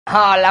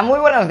Hola, muy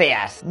buenos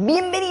días.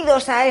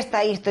 Bienvenidos a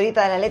esta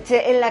historieta de la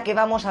leche en la que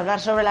vamos a hablar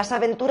sobre las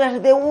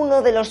aventuras de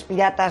uno de los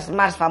piratas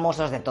más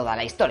famosos de toda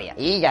la historia.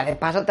 Y ya de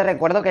paso te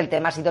recuerdo que el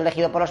tema ha sido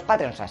elegido por los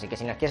Patreons, así que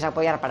si nos quieres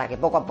apoyar para que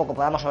poco a poco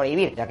podamos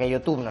sobrevivir, ya que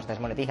YouTube nos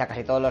desmonetiza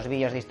casi todos los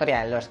vídeos de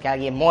historia en los que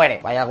alguien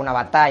muere, o hay alguna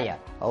batalla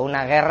o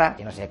una guerra,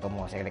 yo no sé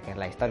cómo se cree que es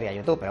la historia de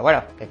YouTube, pero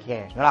bueno, ¿qué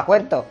quieres? ¿No la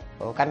cuento?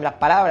 ¿O cambio las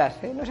palabras?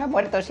 No se ha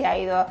muerto, se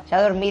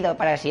ha dormido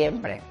para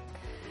siempre.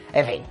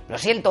 En fin, lo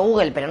siento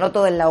Google, pero no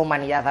todo en la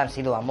humanidad han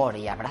sido amor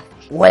y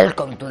abrazos.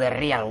 Welcome to the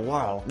real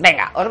world.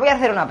 Venga, os voy a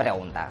hacer una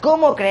pregunta.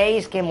 ¿Cómo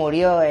creéis que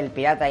murió el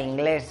pirata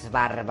inglés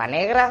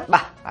Barbanegra?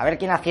 A ver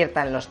quién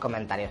acierta en los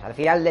comentarios. Al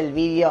final del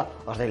vídeo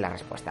os doy la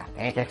respuesta.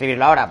 Tenéis que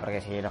escribirlo ahora,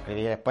 porque si lo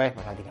escribís después,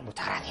 pues no tiene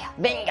mucha gracia.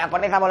 Venga,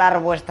 poned a volar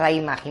vuestra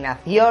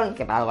imaginación,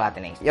 que para algo la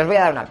tenéis. Y os voy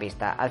a dar una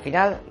pista. Al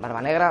final,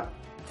 Barbanegra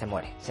se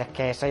muere. Si es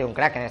que soy un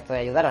crack en esto de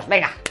ayudaros.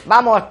 Venga,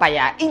 vamos para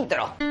allá.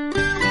 Intro.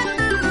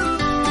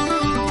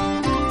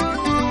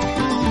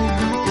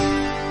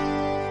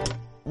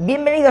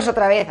 Bienvenidos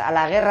otra vez a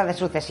la Guerra de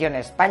Sucesión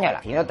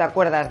Española. Si no te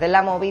acuerdas de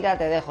la movida,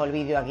 te dejo el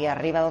vídeo aquí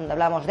arriba donde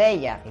hablamos de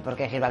ella y por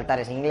qué Gibraltar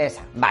es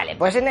inglesa. Vale,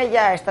 pues en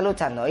ella está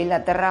luchando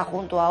Inglaterra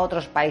junto a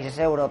otros países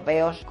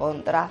europeos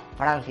contra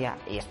Francia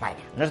y España.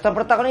 Nuestro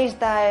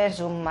protagonista es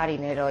un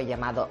marinero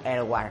llamado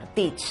Edward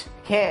Teach,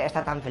 que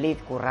está tan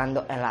feliz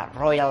currando en la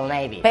Royal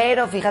Navy.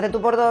 Pero fíjate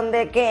tú por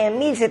dónde que en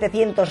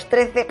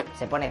 1713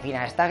 se pone fin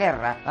a esta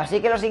guerra,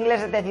 así que los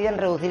ingleses deciden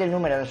reducir el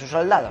número de sus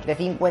soldados. De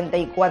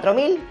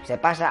 54.000 se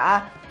pasa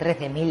a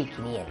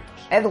 13.500.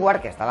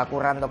 Edward, que estaba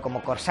currando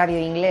como corsario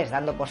inglés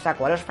dando por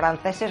saco a los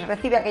franceses,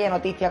 recibe aquella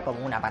noticia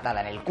como una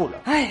patada en el culo.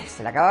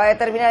 Se le acababa de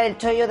terminar el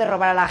chollo de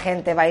robar a la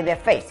gente by the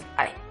face.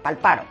 Vale, pa'l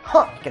paro.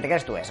 ¿Qué te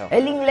crees tú eso?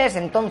 El inglés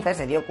entonces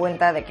se dio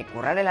cuenta de que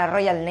currar en la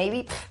Royal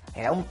Navy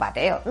era un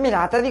pateo.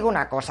 Mira, te digo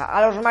una cosa,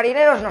 a los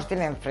marineros nos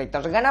tienen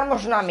fritos,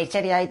 ganamos una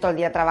miseria ahí todo el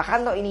día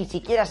trabajando y ni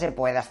siquiera se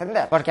puede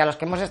ascender, porque a los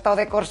que hemos estado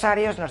de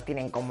corsarios nos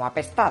tienen como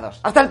apestados.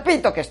 ¡Hasta el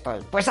pito que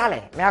estoy! Pues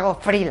sale, me hago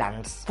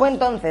freelance. Fue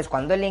entonces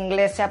cuando el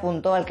inglés se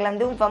apuntó al clan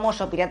de un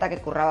famoso pirata que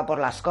curraba por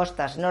las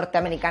costas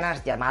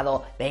norteamericanas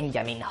llamado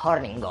Benjamin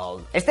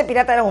Hornigold. Este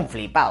pirata era un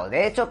flipao,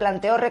 de hecho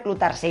planteó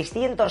reclutar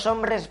 600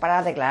 hombres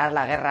para declarar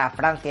la guerra a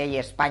Francia y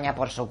España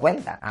por su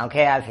cuenta,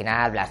 aunque al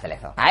final Blas de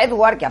Lezo. A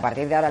Edward, que a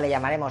partir de ahora le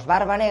llamaremos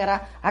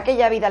Barbanegra,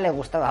 aquella vida le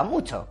gustaba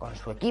mucho. Con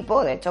su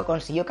equipo, de hecho,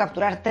 consiguió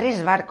capturar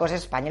 3 barcos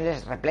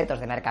españoles repletos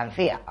de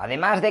mercancía.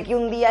 Además de que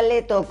un día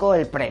le tocó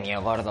el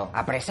premio gordo: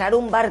 apresar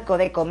un barco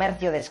de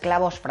comercio de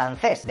esclavos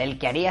francés, del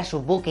que haría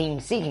su buque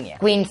insignia,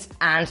 Queen's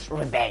Anne's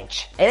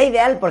Revenge. Era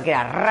ideal porque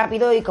era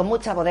rápido y con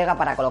mucha bodega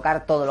para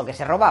colocar todo lo que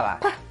se robaba.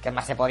 ¿Qué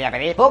más se podía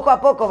pedir? Poco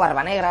a poco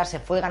Barbanegra se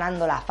fue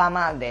ganando la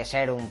fama de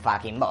ser un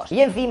fucking boss.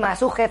 Y encima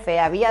su jefe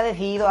había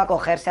decidido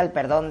acogerse al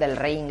perdón del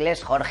rey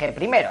inglés Jorge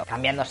I,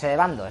 cambiándose de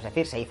bando, es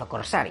decir, se hizo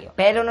corsario.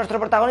 Pero nuestro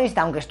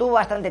protagonista, aunque estuvo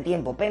bastante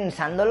tiempo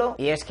pensándolo,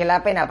 y es que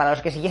la pena para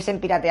los que siguiesen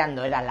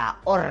pirateando era la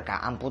horca,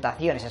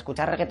 amputaciones,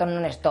 escuchar reggaetón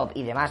non-stop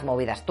y demás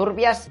movidas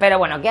turbias, pero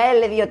bueno, que a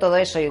él le dio todo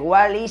eso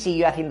igual y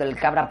siguió haciendo el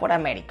cabra por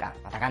América,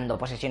 atacando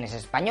posesiones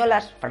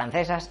españolas,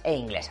 francesas e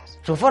inglesas.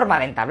 Su forma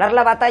de entablar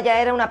la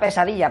batalla era una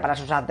pesadilla para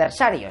sus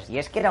adversarios, y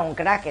es que era un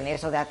crack en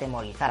eso de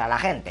atemorizar a la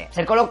gente.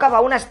 Se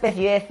colocaba una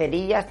especie de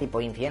cerillas tipo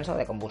incienso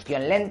de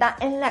combustión lenta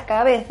en la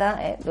cabeza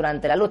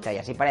durante la lucha, y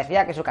así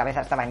parecía que su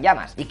cabeza estaba en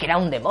llamas y que era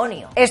un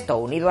demonio. Esto,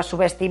 unido a su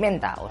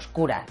vestimenta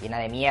oscura, llena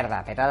de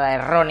mierda, petada de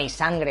ron y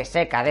sangre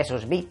seca de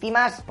sus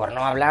víctimas, por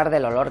no hablar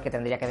del olor que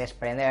tendría que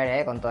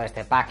desprender con todo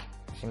este pack.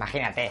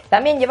 Imagínate.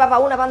 También llevaba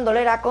una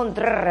bandolera con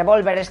 3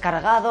 revólveres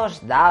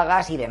cargados,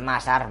 dagas y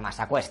demás armas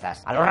a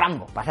cuestas, a lo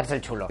Rambo, para hacerse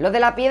el chulo. Lo de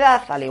la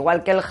piedad, al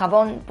igual que el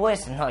jabón,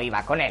 pues no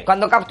iba con él.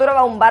 Cuando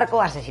capturaba un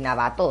barco,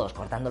 asesinaba a todos,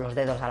 cortando los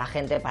dedos a la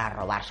gente para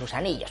robar sus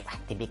anillos.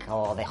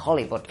 Típico de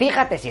Hollywood.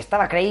 Fíjate si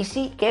estaba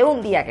crazy, que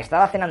un día que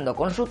estaba cenando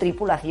con su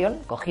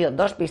tripulación, cogió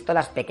 2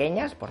 pistolas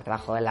pequeñas por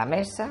debajo de la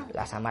mesa,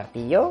 las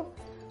amartilló,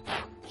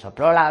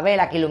 sopló la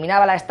vela que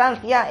iluminaba la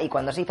estancia y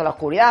cuando se hizo la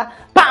oscuridad,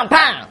 ¡pam,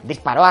 pam!,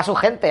 disparó a su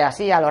gente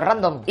así a lo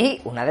random.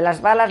 Y una de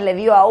las balas le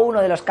dio a uno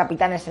de los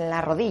capitanes en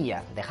la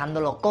rodilla,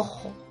 dejándolo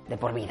cojo de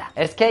por vida.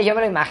 Es que yo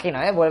me lo imagino,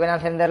 vuelven a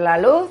encender la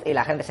luz y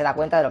la gente se da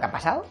cuenta de lo que ha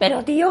pasado.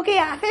 Pero tío, ¿qué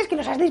haces? Que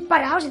nos has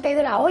disparado, se te ha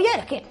ido la olla.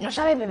 Es que no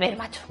sabe beber,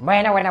 macho.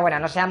 Bueno,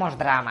 no seamos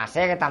dramas,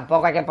 que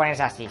tampoco hay que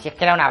ponerse así. Si es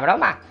que era una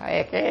broma,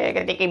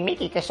 que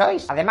tiquismiquis que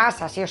sois. Además,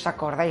 así os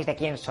acordáis de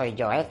quién soy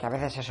yo, que a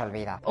veces se os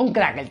olvida. Un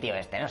crack el tío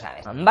este, ¿no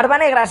sabes?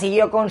 Barbanegra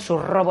siguió con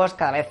sus robos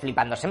cada vez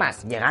flipándose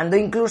más, llegando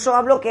incluso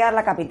a bloquear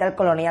la capital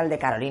colonial de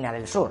Carolina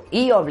del Sur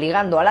y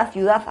obligando a la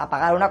ciudad a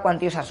pagar una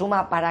cuantiosa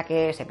suma para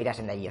que se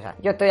pirasen de allí. O sea,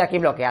 yo estoy aquí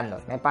bloqueando.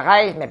 Me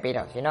pagáis, me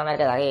piro. Si no, me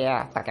quedo aquí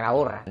hasta que me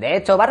aburra. De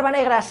hecho,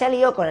 Barbanegra se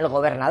alió con el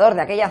gobernador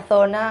de aquella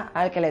zona,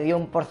 al que le dio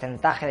un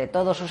porcentaje de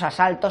todos sus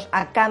asaltos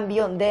a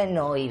cambio de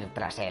no ir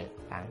tras él.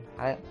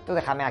 A ver, tú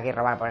déjame aquí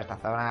robar por esta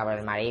zona, por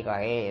el marico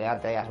aquí, ya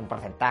te digas un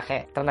porcentaje.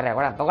 Esto me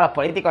recuerda un poco a los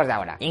políticos de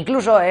ahora.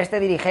 Incluso este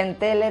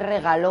dirigente le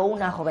regaló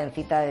una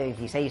jovencita de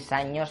 16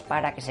 años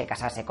para que se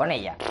casase con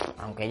ella.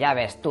 Aunque ya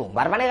ves tú,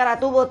 Barbanegra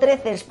tuvo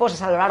 13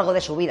 esposas a lo largo de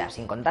su vida,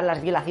 sin contar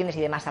las violaciones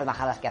y demás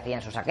salvajadas que hacía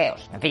en sus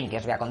saqueos. En fin, ¿qué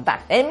os voy a contar?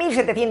 En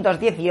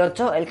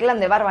 1718, el clan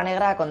de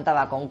Barbanegra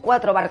contaba con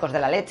 4 barcos de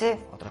la leche,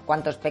 otros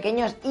cuantos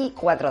pequeños y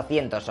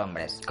 400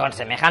 hombres. Con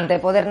semejante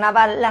poder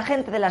naval, la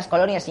gente de las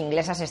colonias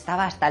inglesas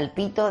estaba hasta el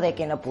pito de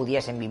que no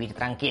pudiesen vivir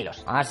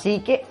tranquilos. Así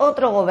que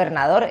otro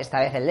gobernador, esta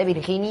vez el de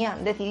Virginia,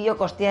 decidió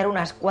costear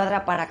una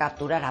escuadra para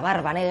capturar a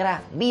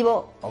Barbanegra,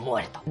 vivo o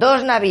muerto.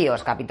 2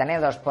 navíos,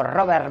 capitaneados por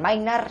Robert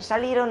Maynard,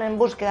 salieron en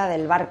búsqueda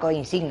del barco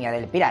insignia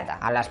del pirata.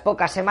 A las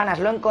pocas semanas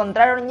lo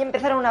encontraron y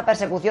empezaron una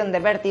persecución de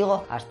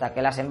vértigo hasta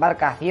que las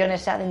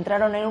embarcaciones se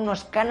adentraron en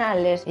unos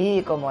canales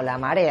y, como la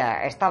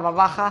marea estaba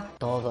baja,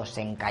 todos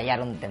se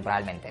encallaron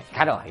temporalmente.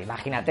 Claro,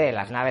 imagínate,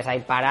 las naves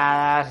ahí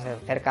paradas,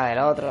 cerca del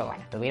otro,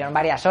 bueno, tuvieron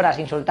varias horas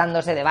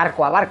insultándose de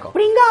barco a barco.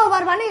 Pringao,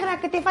 Barbanegra,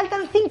 que te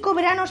faltan 5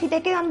 veranos y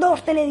te quedan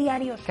 2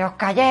 telediarios. ¡Que os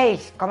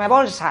calléis, come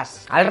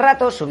bolsas! Al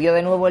rato subió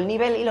de nuevo el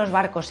nivel y los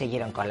barcos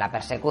siguieron con la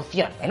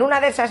persecución. En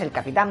una de esas, el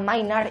capitán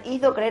Maynard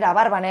hizo creer a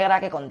Barbanegra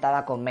que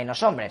contaba con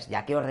menos hombres,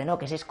 ya que ordenó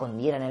que se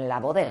escondieran en la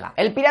bodega.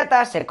 El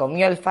pirata se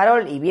comió el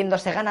farol y,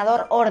 viéndose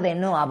ganador,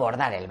 ordenó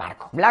abordar el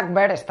barco.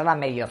 Blackbeard estaba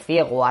medio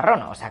ciego a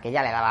Rono, o sea que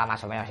ya le daba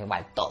más o menos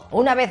igual todo.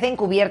 Una vez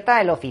encubierta,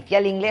 el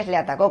oficial inglés le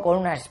atacó con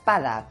una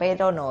espada,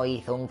 pero no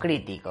hizo un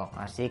crítico,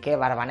 así que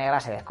Barbanegra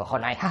se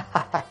descojona y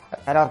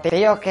pero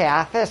tío, ¿qué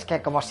haces?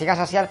 Que como sigas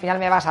así al final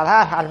me vas a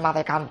dar, alma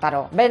de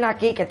cántaro. Ven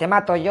aquí que te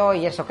mato yo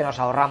y eso que nos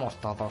ahorramos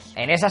todos.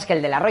 En esas que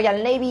el de la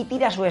Royal Navy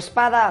tira su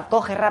espada,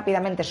 coge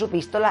rápidamente su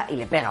pistola y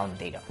le pega un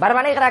tiro.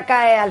 Barbanegra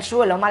cae al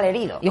suelo mal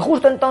herido y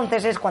justo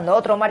entonces es cuando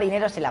otro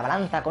marinero se le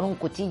abalanza con un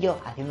cuchillo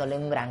haciéndole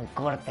un gran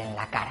corte en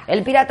la cara.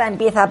 El pirata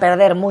empieza a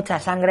perder mucha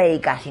sangre y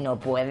casi no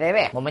puede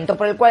ver, momento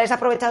por el cual es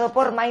aprovechado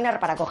por Maynard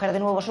para coger de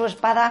nuevo su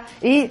espada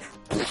y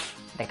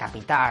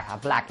decapitar a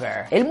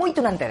Blackbeard. El muy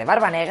tunante de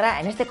Barbanegra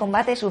en este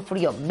combate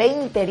sufrió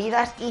 20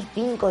 heridas y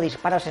 5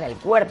 disparos en el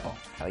cuerpo.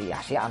 Y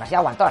aún así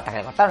aguantó hasta que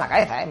le cortaron la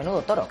cabeza,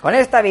 menudo toro. Con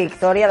esta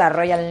victoria la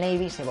Royal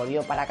Navy se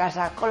volvió para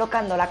casa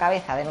colocando la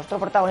cabeza de nuestro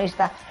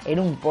protagonista en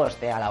un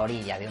poste a la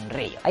orilla de un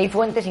río. Hay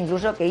fuentes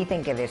incluso que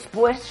dicen que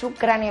después su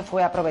cráneo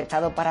fue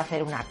aprovechado para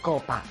hacer una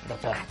copa de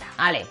plata.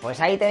 Vale, pues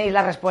ahí tenéis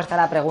la respuesta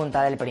a la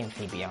pregunta del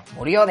principio.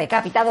 Murió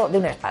decapitado de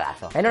un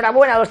espadazo.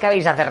 Enhorabuena a los que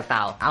habéis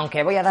acertado.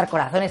 Aunque voy a dar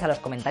corazones a los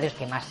comentarios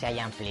que más se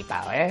hayan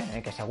flipado,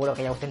 que seguro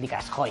que hay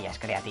auténticas joyas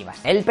creativas.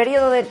 El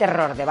periodo de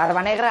terror de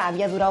Barbanegra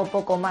había durado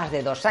poco más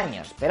de 2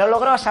 años, pero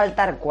logró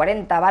asaltar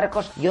 40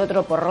 barcos y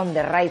otro porrón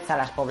de raids a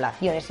las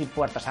poblaciones y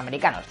puertos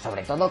americanos,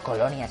 sobre todo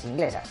colonias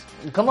inglesas.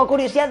 Y como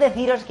curiosidad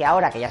deciros que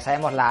ahora que ya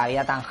sabemos la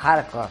vida tan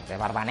hardcore de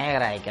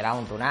Barbanegra y que era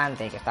un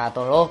tunante y que estaba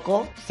todo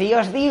loco, si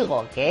os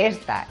digo que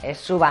esta es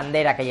su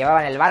bandera que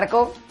llevaba en el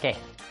barco, ¿qué?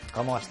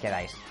 ¿Cómo os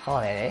quedáis?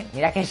 Joder,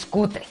 mira que es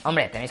cutre.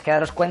 Hombre, tenéis que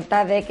daros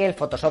cuenta de que el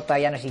Photoshop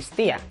todavía no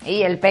existía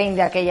y el Paint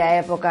de aquella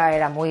época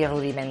era muy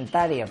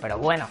rudimentario, pero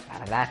bueno, la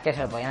verdad es que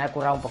se lo podían haber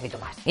currado un poquito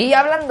más. Y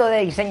hablando de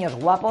diseños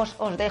guapos,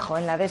 os dejo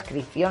en la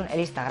descripción el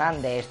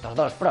Instagram de estos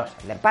dos pros,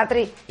 el de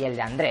Patri y el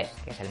de Andrés,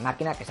 que es el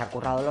máquina que se ha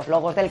currado los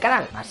logos del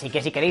canal. Así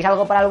que si queréis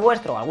algo para el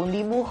vuestro o algún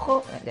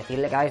dibujo,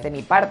 decidle que hagáis de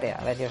mi parte,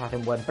 a ver si os hace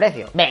un buen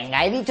precio.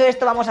 Venga, he dicho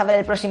esto, vamos a ver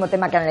el próximo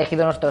tema que han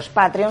elegido nuestros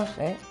Patreons,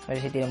 a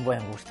ver si tienen buen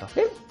gusto.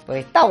 ¿Sí?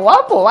 Pues está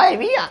guapo, madre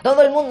mía.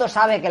 Todo el mundo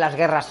sabe que las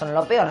guerras son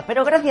lo peor,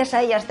 pero gracias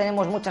a ellas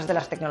tenemos muchas de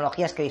las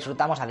tecnologías que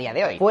disfrutamos a día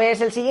de hoy.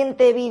 Pues el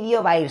siguiente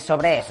vídeo va a ir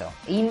sobre eso.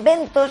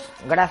 Inventos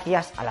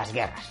gracias a las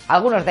guerras.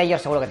 Algunos de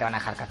ellos seguro que te van a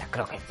dejar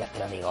catacroques, ya te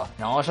lo digo.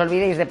 No os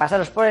olvidéis de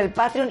pasaros por el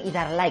Patreon y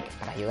dar like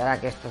para ayudar a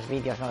que estos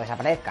vídeos no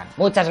desaparezcan.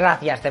 Muchas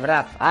gracias, de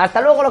verdad.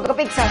 Hasta luego, loco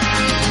pixas.